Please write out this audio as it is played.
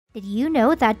Did you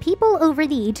know that people over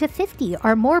the age of 50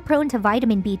 are more prone to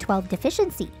vitamin B12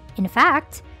 deficiency? In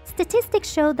fact, statistics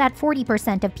show that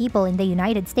 40% of people in the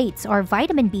United States are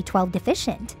vitamin B12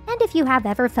 deficient. And if you have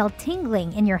ever felt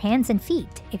tingling in your hands and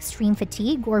feet, extreme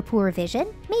fatigue, or poor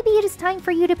vision, maybe it is time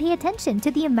for you to pay attention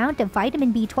to the amount of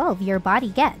vitamin B12 your body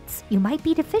gets. You might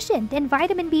be deficient in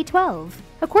vitamin B12.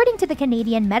 According to the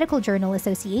Canadian Medical Journal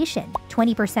Association,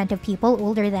 20% of people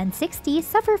older than 60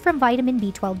 suffer from vitamin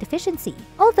B12 deficiency.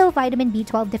 Although vitamin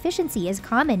B12 deficiency is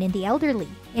common in the elderly,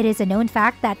 it is a known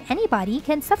fact that anybody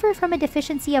can suffer from a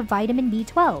deficiency of vitamin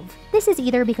B12. This is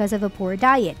either because of a poor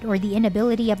diet or the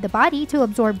inability of the body to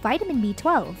absorb vitamin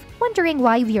B12. Wondering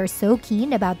why we are so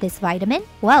keen about this vitamin?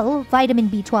 Well, vitamin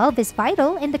B12 is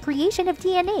vital in the creation of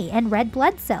DNA and red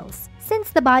blood cells.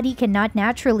 Since the body cannot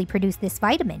naturally produce this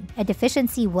vitamin, a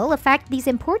deficiency will affect these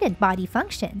important body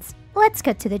functions. Let's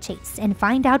cut to the chase and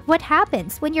find out what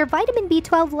happens when your vitamin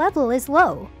B12 level is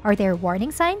low. Are there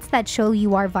warning signs that show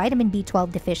you are vitamin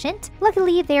B12 deficient?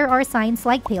 Luckily, there are signs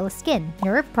like pale skin,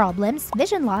 nerve problems,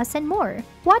 vision loss, and more.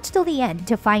 Watch till the end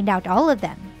to find out all of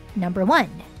them. Number 1.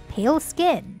 Pale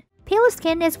skin. Pale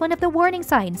skin is one of the warning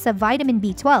signs of vitamin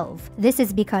B12. This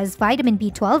is because vitamin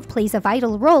B12 plays a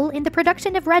vital role in the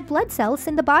production of red blood cells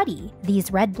in the body.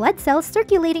 These red blood cells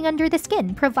circulating under the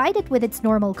skin provide it with its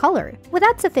normal color.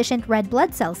 Without sufficient red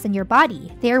blood cells in your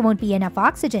body, there won't be enough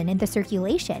oxygen in the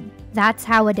circulation. That's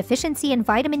how a deficiency in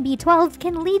vitamin B12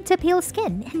 can lead to pale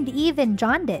skin and even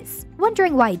jaundice.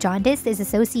 Wondering why jaundice is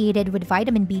associated with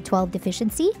vitamin B12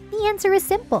 deficiency? The answer is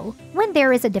simple. When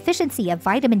there is a deficiency of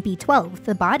vitamin B12,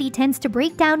 the body tends to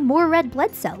break down more red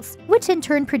blood cells, which in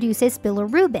turn produces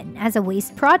bilirubin as a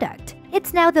waste product.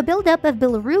 It's now the buildup of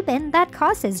bilirubin that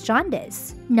causes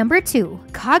jaundice. Number 2.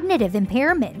 Cognitive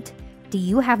impairment. Do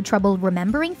you have trouble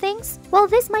remembering things? Well,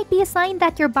 this might be a sign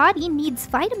that your body needs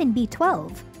vitamin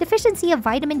B12. Deficiency of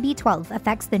vitamin B12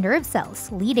 affects the nerve cells,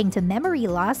 leading to memory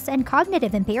loss and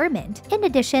cognitive impairment. In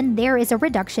addition, there is a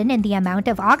reduction in the amount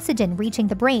of oxygen reaching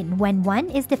the brain when one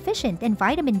is deficient in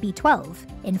vitamin B12.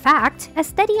 In fact, a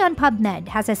study on PubMed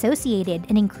has associated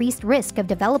an increased risk of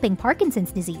developing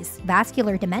Parkinson's disease,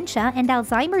 vascular dementia, and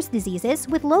Alzheimer's diseases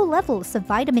with low levels of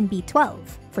vitamin B12.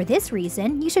 For this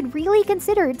reason, you should really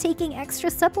consider taking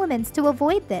extra supplements to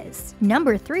avoid this.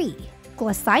 Number 3.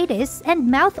 Glossitis and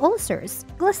mouth ulcers.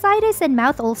 Glossitis and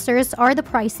mouth ulcers are the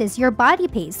prices your body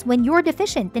pays when you're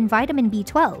deficient in vitamin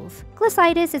B12.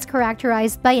 Glossitis is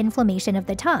characterized by inflammation of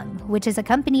the tongue, which is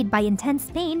accompanied by intense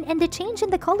pain and a change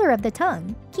in the color of the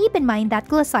tongue. Keep in mind that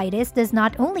glossitis does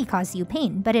not only cause you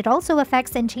pain, but it also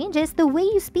affects and changes the way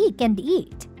you speak and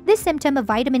eat. This symptom of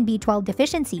vitamin B12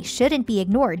 deficiency shouldn't be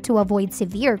ignored to avoid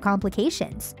severe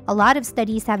complications. A lot of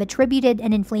studies have attributed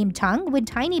an inflamed tongue with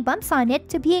tiny bumps on it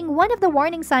to being one of the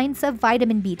warning signs of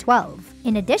vitamin B12.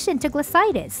 In addition to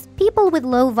glossitis, people with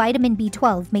low vitamin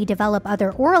B12 may develop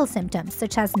other oral symptoms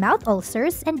such as mouth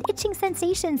ulcers and itching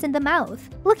sensations in the mouth.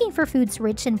 Looking for foods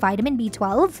rich in vitamin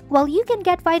B12? Well, you can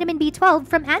get vitamin B12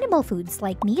 from animal foods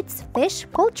like meats, fish,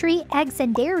 poultry, eggs,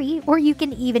 and dairy, or you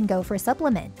can even go for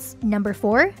supplements. Number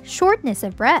 4. Shortness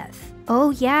of breath.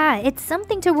 Oh yeah, it's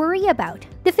something to worry about.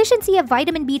 Deficiency of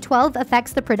vitamin B12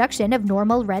 affects the production of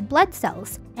normal red blood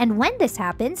cells. And when this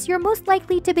happens, you're most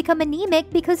likely to become anemic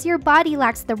because your body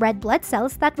lacks the red blood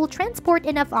cells that will transport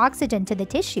enough oxygen to the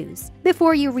tissues.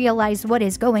 Before you realize what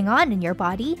is going on in your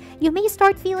body, you may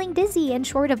start feeling dizzy and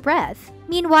short of breath.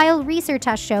 Meanwhile, research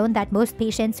has shown that most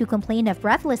patients who complain of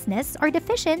breathlessness are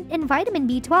deficient in vitamin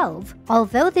B12.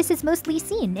 Although this is mostly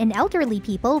seen in elderly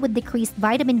people with decreased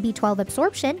vitamin B12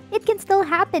 absorption, it can still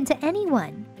happen to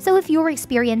anyone. So if you're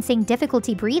experiencing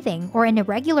difficulty breathing or an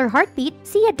irregular heartbeat,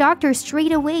 see a doctor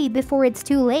straight away before it's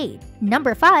too late.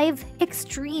 Number 5.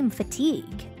 Extreme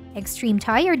fatigue. Extreme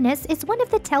tiredness is one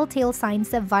of the telltale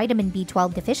signs of vitamin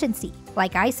B12 deficiency.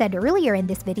 Like I said earlier in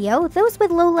this video, those with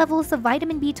low levels of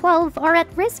vitamin B12 are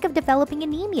at risk of developing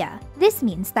anemia. This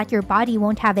means that your body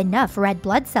won't have enough red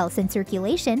blood cells in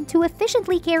circulation to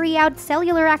efficiently carry out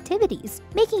cellular activities,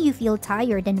 making you feel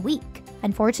tired and weak.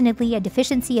 Unfortunately, a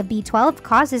deficiency of B12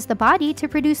 causes the body to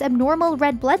produce abnormal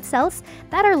red blood cells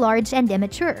that are large and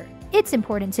immature. It's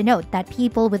important to note that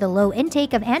people with a low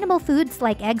intake of animal foods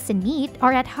like eggs and meat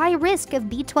are at high risk of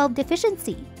B12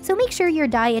 deficiency, so make sure your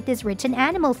diet is rich in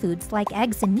animal foods like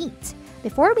eggs and meat.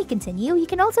 Before we continue, you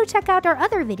can also check out our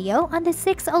other video on the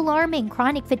 6 alarming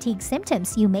chronic fatigue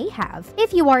symptoms you may have.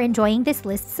 If you are enjoying this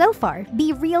list so far,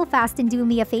 be real fast and do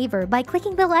me a favor by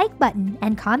clicking the like button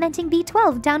and commenting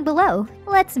B12 down below.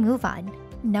 Let's move on.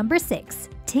 Number 6.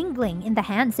 tingling in the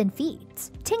hands and feet.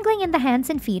 Tingling in the hands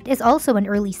and feet is also an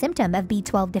early symptom of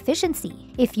B12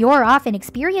 deficiency. If you're often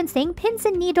experiencing pins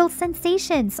and needles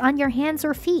sensations on your hands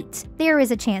or feet, there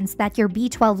is a chance that your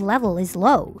B12 level is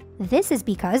low. This is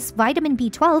because vitamin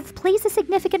B12 plays a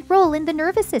significant role in the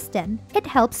nervous system. It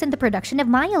helps in the production of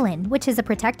myelin, which is a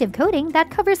protective coating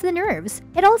that covers the nerves.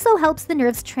 It also helps the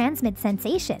nerves transmit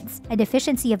sensations. A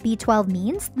deficiency of B12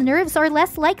 means the nerves are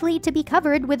less likely to be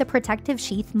covered with a protective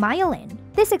sheath myelin.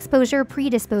 This exposure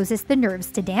predisposes the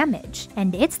nerves to damage,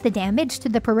 and it's the damage to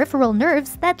the peripheral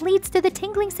nerves that leads to the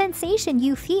tingling sensation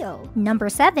you feel. Number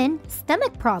 7.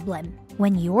 Stomach problem.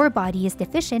 When your body is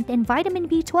deficient in vitamin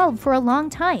B12 for a long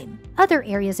time, other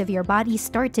areas of your body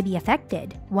start to be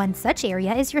affected. One such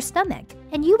area is your stomach,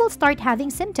 and you will start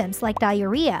having symptoms like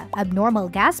diarrhea, abnormal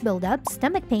gas buildup,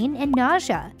 stomach pain, and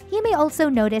nausea. You may also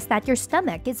notice that your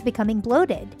stomach is becoming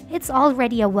bloated. It's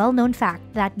already a well-known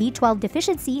fact that B12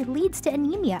 deficiency leads to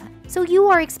anemia. So you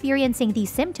are experiencing these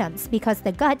symptoms because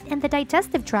the gut and the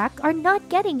digestive tract are not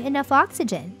getting enough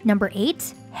oxygen. Number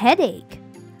 8. Headache.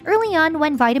 Early on,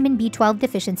 when vitamin B12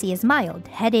 deficiency is mild,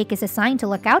 headache is a sign to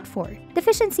look out for.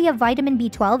 Deficiency of vitamin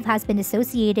B12 has been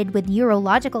associated with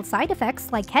neurological side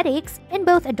effects like headaches in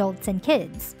both adults and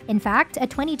kids. In fact, a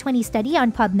 2020 study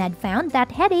on PubMed found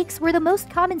that headaches were the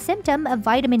most common symptom of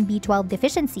vitamin B12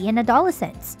 deficiency in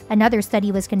adolescents. Another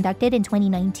study was conducted in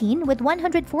 2019 with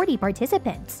 140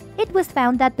 participants. It was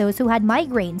found that those who had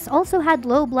migraines also had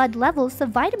low blood levels of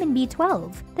vitamin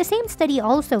B12. The same study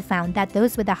also found that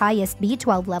those with the highest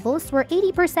B12 levels were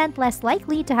 80% less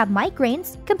likely to have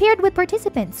migraines compared with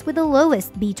participants with the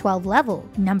lowest B12 level.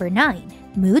 Number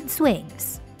 9. Mood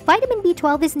swings. Vitamin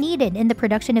B12 is needed in the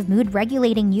production of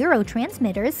mood-regulating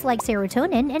neurotransmitters like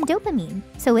serotonin and dopamine,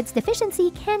 so its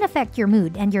deficiency can affect your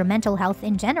mood and your mental health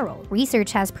in general.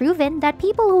 Research has proven that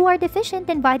people who are deficient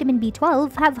in vitamin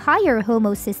B12 have higher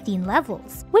homocysteine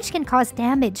levels, which can cause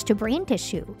damage to brain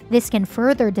tissue. This can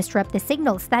further disrupt the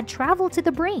signals that travel to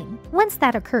the brain. Once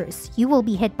that occurs, you will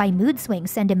be hit by mood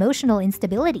swings and emotional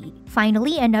instability.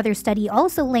 Finally, another study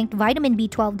also linked vitamin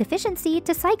B12 deficiency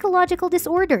to psychological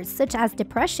disorders such as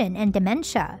depression and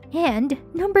dementia. And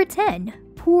number 10.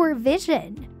 Poor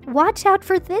vision. Watch out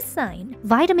for this sign.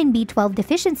 Vitamin B12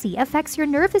 deficiency affects your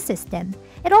nervous system.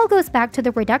 It all goes back to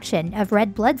the reduction of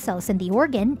red blood cells in the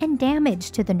organ and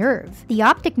damage to the nerve. The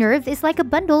optic nerve is like a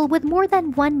bundle with more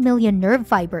than 1 million nerve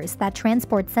fibers that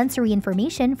transport sensory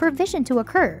information for vision to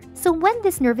occur. So when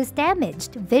this nerve is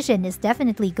damaged, vision is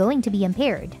definitely going to be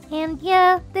impaired. And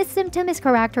yeah, this symptom is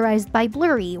characterized by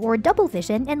blurry or double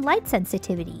vision and light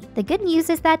sensitivity. The good news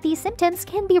is that these symptoms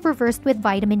can be reversed with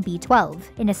vitamin B12.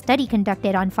 In a study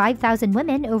conducted on 5,000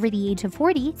 women over the age of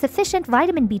 40, sufficient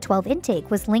vitamin B12 intake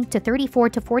was linked to 34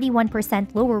 to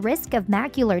 41% lower risk of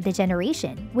macular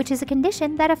degeneration, which is a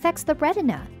condition that affects the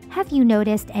retina. Have you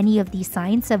noticed any of these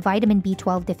signs of vitamin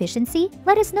B12 deficiency?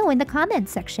 Let us know in the comments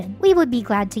section. We would be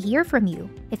glad to hear from you.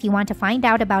 If you want to find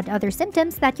out about other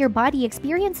symptoms that your body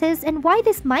experiences and why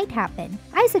this might happen,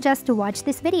 I suggest to watch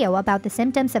this video about the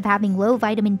symptoms of having low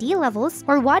vitamin D levels,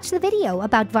 or watch the video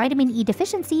about vitamin E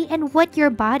deficiency and what your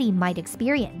body might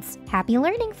experience. Happy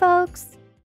learning, folks!